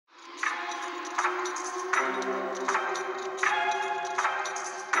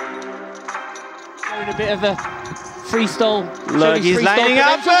in a bit of a freestyle. Look, he's lining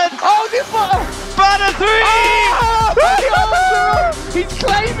up and oh, the butter! butter three! Oh, he's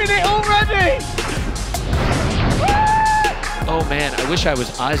claiming it already! Oh man, I wish I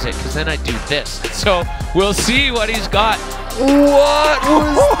was Isaac, because then I'd do this. So we'll see what he's got. What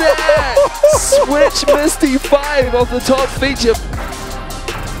was that? Switch Misty 5 off the top feature.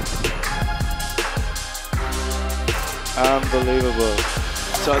 Unbelievable.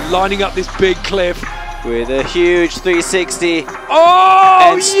 So lining up this big cliff. With a huge 360.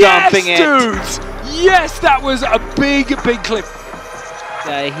 Oh, and stomping yes, it. dudes! Yes, that was a big cliff.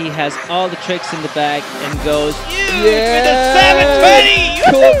 He has all the tricks in the bag and goes Huge with a 720!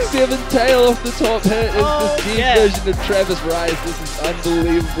 Cork 7 tail off the top hit is Oh, the G yeah. version of Travis Rise. This is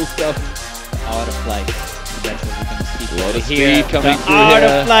unbelievable stuff. out of flight. That's what we're going to see. A lot of here. speed coming through Out here.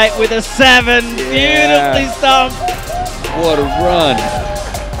 of flight with a 7. Yeah. Beautifully stomped. What a run.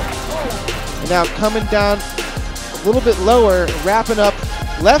 And now coming down a little bit lower, wrapping up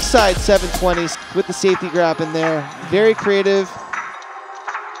left side 720s with the safety grab in there. Very creative.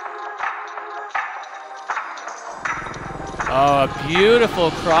 Oh, a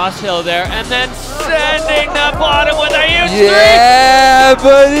beautiful cross hill there, and then sending the bottom with a huge Yeah,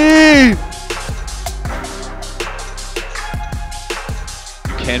 buddy!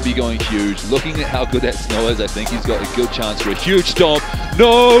 Can be going huge. Looking at how good that snow is, I think he's got a good chance for a huge stomp.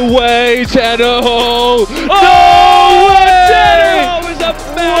 No way, Tannehill! No way! Tannehill was a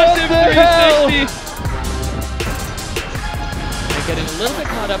massive 360. Getting a little bit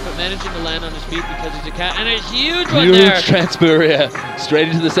caught up, but managing to land on his feet because he's a cat, and a huge one there. Huge transfer here. Straight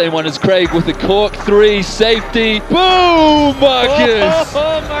into the same one as Craig with the cork 3 safety. Boom, Marcus!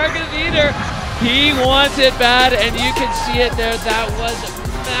 Oh, Marcus Eder. He wants it bad, and you can see it there. That was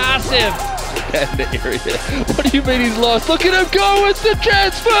massive. And the area. What do you mean he's lost? Look at him go with the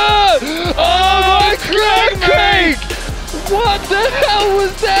transfer! Oh my God, Craig! What the hell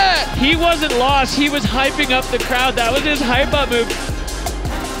was that? He wasn't lost. He was hyping up the crowd. That was his hype up move.